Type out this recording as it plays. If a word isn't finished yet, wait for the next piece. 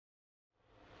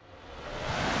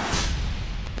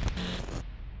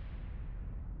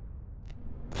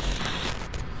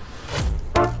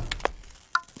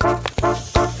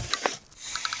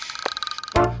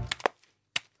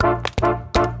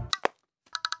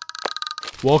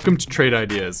Welcome to Trade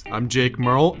Ideas. I'm Jake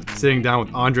Merl, sitting down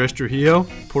with Andres Trujillo,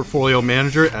 Portfolio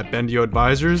Manager at Bendio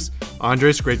Advisors.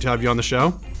 Andres, great to have you on the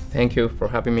show. Thank you for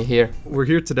having me here. We're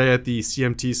here today at the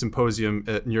CMT Symposium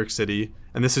at New York City,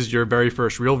 and this is your very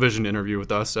first Real Vision interview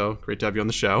with us, so great to have you on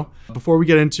the show. Before we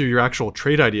get into your actual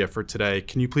trade idea for today,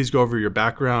 can you please go over your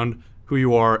background, who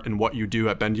you are, and what you do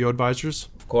at Bendio Advisors?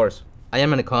 Of course. I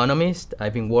am an economist.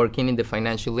 I've been working in the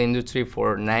financial industry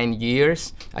for 9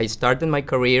 years. I started my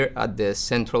career at the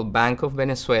Central Bank of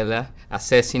Venezuela,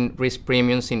 assessing risk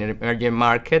premiums in emerging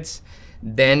markets,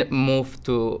 then moved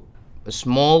to a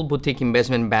small boutique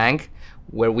investment bank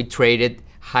where we traded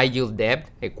high-yield debt,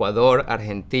 Ecuador,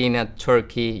 Argentina,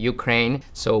 Turkey, Ukraine.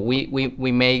 So we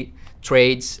made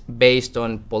trades based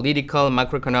on political,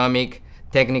 macroeconomic,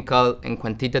 technical, and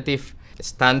quantitative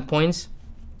standpoints.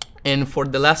 And for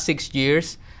the last 6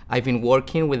 years, I've been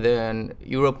working with an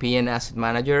European asset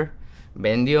manager,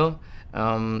 Bendio,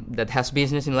 that has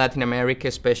business in Latin America,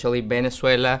 especially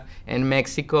Venezuela and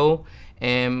Mexico.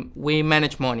 And we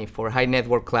manage money for high net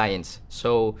worth clients.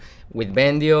 So with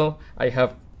Bendio, I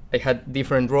had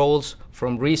different roles,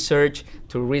 from research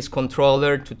to risk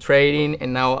controller to trading,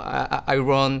 and now I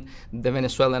run the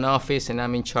Venezuelan office and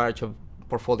I'm in charge of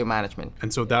portfolio management.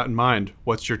 And so with that in mind,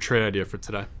 what's your trade idea for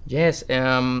today? Yes,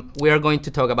 we are going to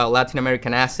talk about Latin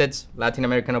American assets, Latin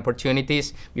American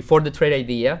opportunities. Before the trade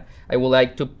idea, I would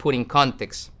like to put in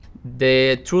context.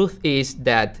 The truth is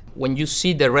that when you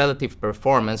see the relative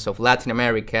performance of Latin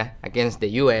America against the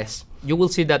US, you will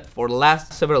see that for the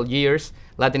last several years,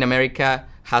 Latin America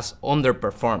has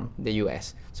underperformed the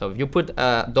US. So if you put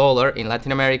 $1 in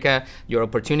Latin America, your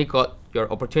opportunity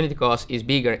cost is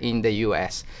bigger in the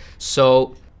US.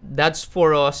 So that's,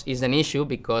 for us, is an issue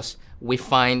because we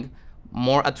find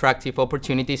more attractive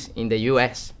opportunities in the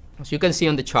US. As you can see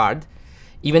on the chart,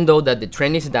 even though that the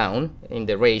trend is down in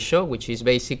the ratio, which is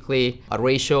basically a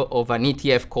ratio of an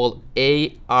ETF called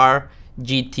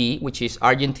ARGT, which is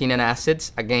Argentine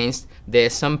assets against the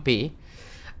S&P,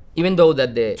 even though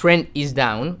that the trend is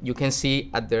down, you can see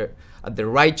at the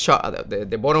right chart,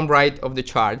 the bottom right of the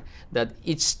chart, that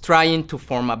it's trying to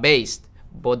form a base,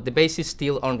 but the base is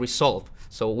still unresolved.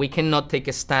 So we cannot take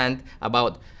a stand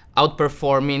about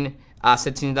outperforming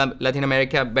assets in Latin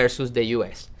America versus the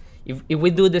US. If we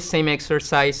do the same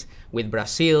exercise with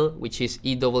Brazil, which is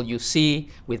EWC,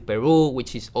 with Peru,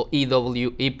 which is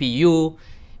EPU,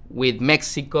 with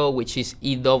Mexico, which is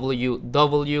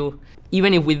EWW,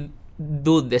 even if we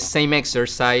do the same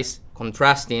exercise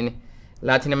contrasting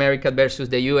Latin America versus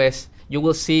the US, you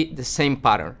will see the same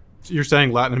pattern. So you're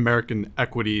saying Latin American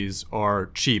equities are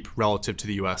cheap relative to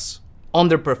the US?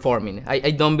 Underperforming.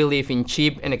 I don't believe in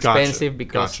cheap and expensive.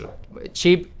 Because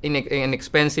cheap and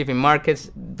expensive in markets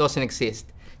doesn't exist.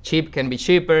 Cheap can be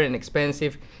cheaper and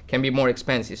expensive can be more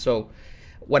expensive. So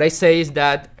what I say is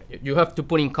that you have to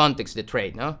put in context the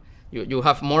trade. No? You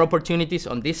have more opportunities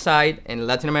on this side, and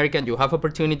Latin America you have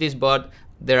opportunities, but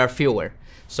there are fewer.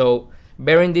 So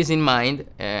bearing this in mind,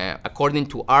 according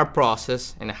to our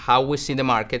process and how we see the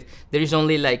market, there is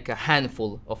only like a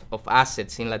handful of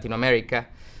assets in Latin America,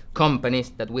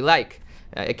 companies that we like.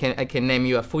 I can name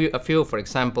you a few. For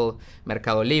example,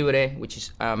 Mercado Libre, which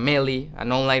is Meli,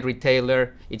 an online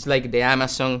retailer. It's like the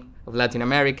Amazon of Latin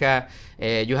America.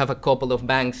 You have a couple of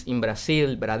banks in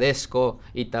Brazil, Bradesco,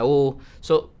 Itaú.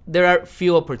 So there are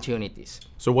few opportunities.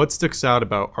 So what sticks out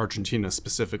about Argentina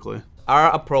specifically?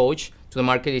 Our approach to the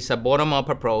market is a bottom-up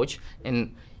approach,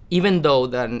 and even though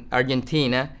that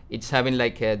Argentina it's having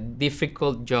like a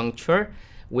difficult juncture,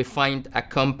 we find a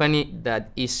company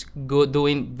that is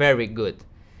doing very good.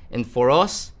 And for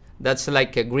us, that's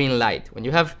like a green light. When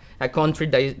you have a country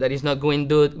that is not going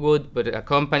good, but a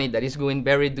company that is going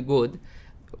very good,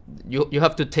 you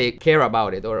have to take care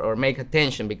about it or make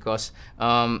attention because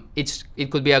it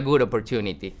could be a good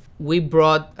opportunity. We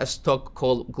brought a stock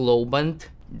called Globant.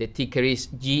 The ticker is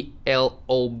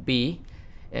GLOB.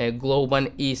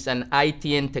 Globant is an IT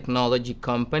and technology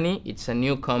company. It's a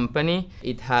new company.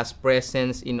 It has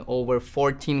presence in over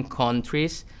 14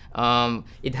 countries.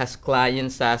 It has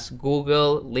clients as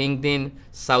Google, LinkedIn,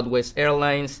 Southwest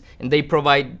Airlines, and they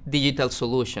provide digital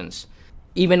solutions.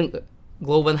 Even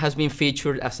Globant has been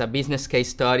featured as a business case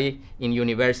study in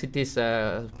universities,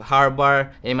 Harvard,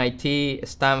 MIT,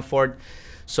 Stanford.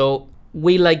 So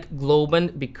we like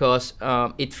Globant because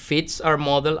it fits our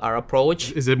model, our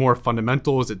approach. Is it more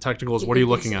fundamental? Is it technicals? What are you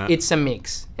looking at? It's a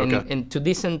mix. Okay. And to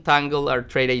disentangle our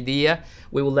trade idea,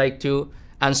 we would like to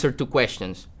answer two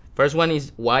questions. First one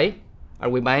is why are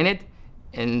we buying it?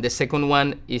 And the second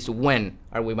one is when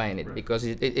are we buying it? Right. Because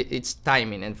it's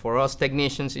timing. And for us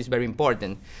technicians, it's very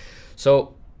important.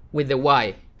 So with the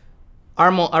why,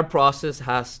 Our process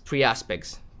has three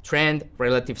aspects: trend,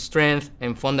 relative strength,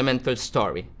 and fundamental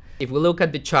story. If we look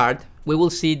at the chart, we will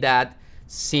see that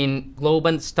since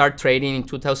Globant started trading in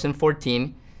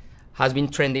 2014, has been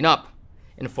trending up.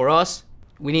 And for us,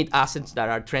 we need assets that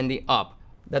are trending up.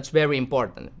 That's very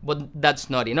important, but that's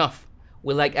not enough.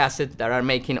 We like assets that are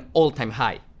making all-time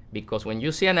high, because when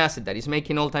you see an asset that is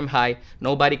making all-time high,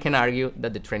 nobody can argue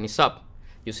that the trend is up.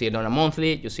 You see it on a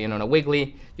monthly, you see it on a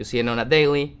weekly, you see it on a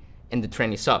daily, and the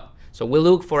trend is up. So we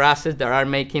look for assets that are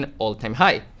making all-time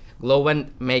high. Globant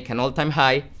make an all-time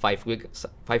high 5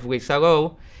 weeks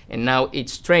ago, and now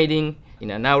it's trading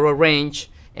in a narrow range,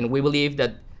 and we believe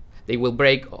that they will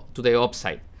break to the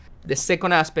upside. The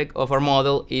second aspect of our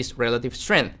model is relative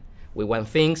strength. We want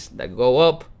things that go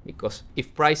up, because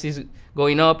if price is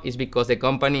going up, it's because the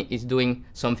company is doing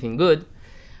something good,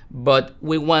 but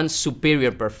we want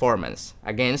superior performance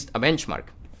against a benchmark.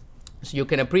 So you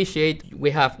can appreciate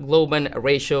we have Globant, a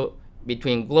ratio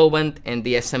between Globant and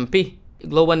the S&P.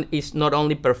 Globant is not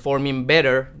only performing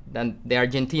better than the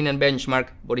Argentinian benchmark,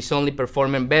 but it's only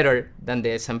performing better than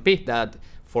the S&P. That,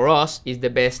 for us, is the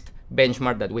best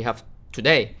benchmark that we have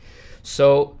today.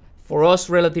 So for us,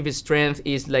 relative strength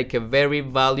is like a very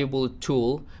valuable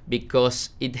tool because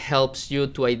it helps you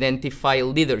to identify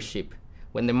leadership.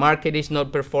 When the market is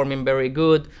not performing very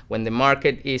good, when the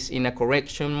market is in a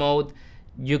correction mode,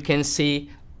 you can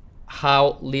see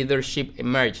how leadership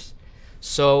emerges.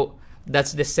 So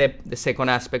that's the second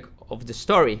aspect of the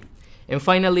story. And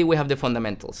finally, we have the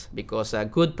fundamentals, because a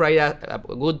good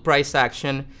price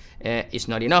action is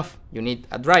not enough. You need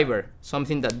a driver,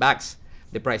 something that backs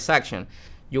the price action.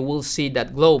 You will see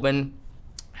that Globant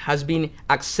has been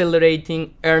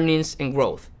accelerating earnings and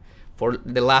growth for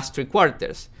the last 3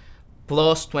 quarters,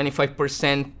 plus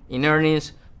 25% in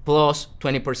earnings, plus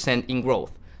 20% in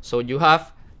growth. So you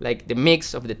have like the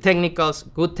mix of the technicals,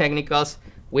 good technicals,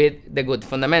 with the good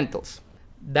fundamentals.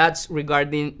 That's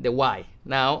regarding the why.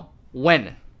 Now,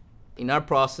 when? In our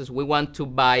process, we want to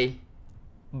buy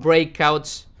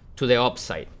breakouts to the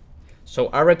upside. So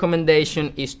our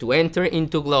recommendation is to enter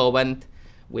into Globant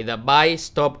with a buy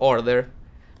stop order,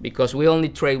 because we only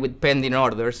trade with pending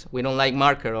orders. We don't like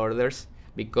market orders,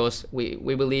 because we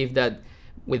believe that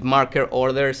with market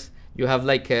orders, you have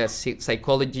like a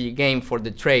psychology game for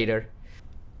the trader.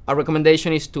 Our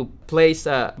recommendation is to place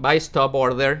a buy stop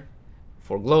order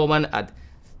for Globant at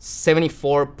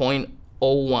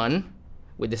 74.01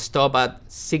 with the stop at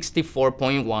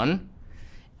 64.1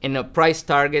 and a price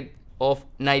target of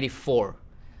 94.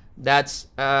 That's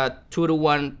a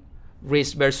 2-to-1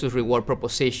 risk versus reward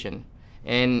proposition.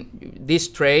 And this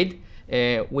trade,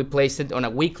 we placed it on a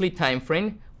weekly time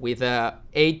frame with a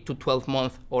 8 to 12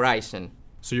 month horizon.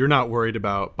 So you're not worried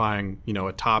about buying,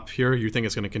 a top here? You think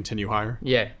it's going to continue higher?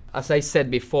 Yeah. As I said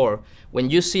before,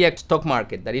 when you see a stock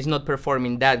market that is not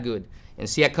performing that good and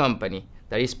see a company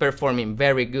that is performing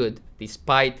very good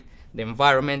despite the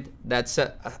environment, that's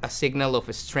a signal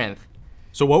of strength.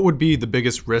 So what would be the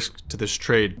biggest risk to this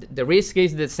trade? The risk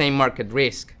is the same market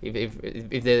risk.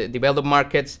 If the developed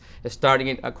markets are starting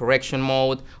in a correction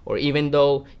mode, or even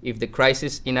though if the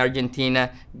crisis in Argentina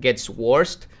gets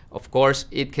worse, of course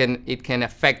it can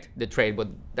affect the trade. But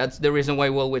that's the reason why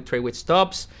we always trade with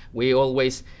stops. We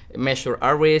always measure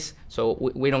our risk, so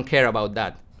we don't care about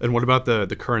that. And what about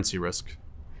the currency risk?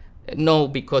 No,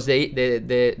 because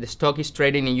the stock is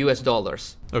trading in US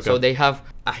dollars. Okay. So they have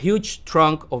a huge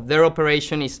chunk of their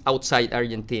operation is outside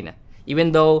Argentina.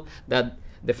 Even though that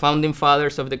the founding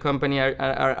fathers of the company are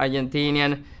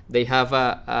Argentinian, they have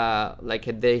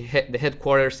the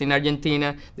headquarters in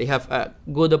Argentina. They have a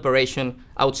good operation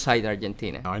outside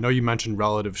Argentina. Now, I know you mentioned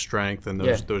relative strength and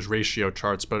those ratio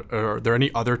charts, but are there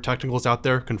any other technicals out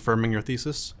there confirming your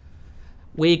thesis?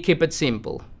 We keep it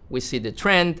simple. We see the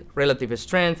trend, relative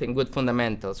strength, and good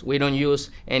fundamentals. We don't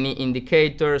use any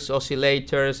indicators,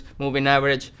 oscillators, moving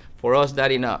average. For us,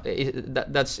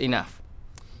 that's enough.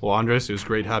 Well, Andres, it was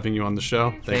great having you on the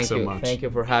show. Thanks so much. Thank you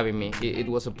for having me. It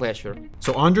was a pleasure.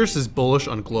 So Andres is bullish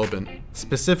on Globant.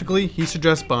 Specifically, he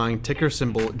suggests buying ticker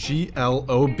symbol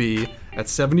GLOB at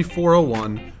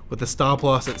 74.01 with a stop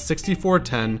loss at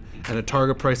 64.10 and a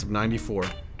target price of 94.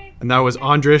 And that was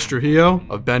Andres Trujillo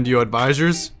of Bendio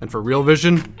Advisors. And for Real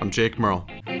Vision, I'm Jake Merl.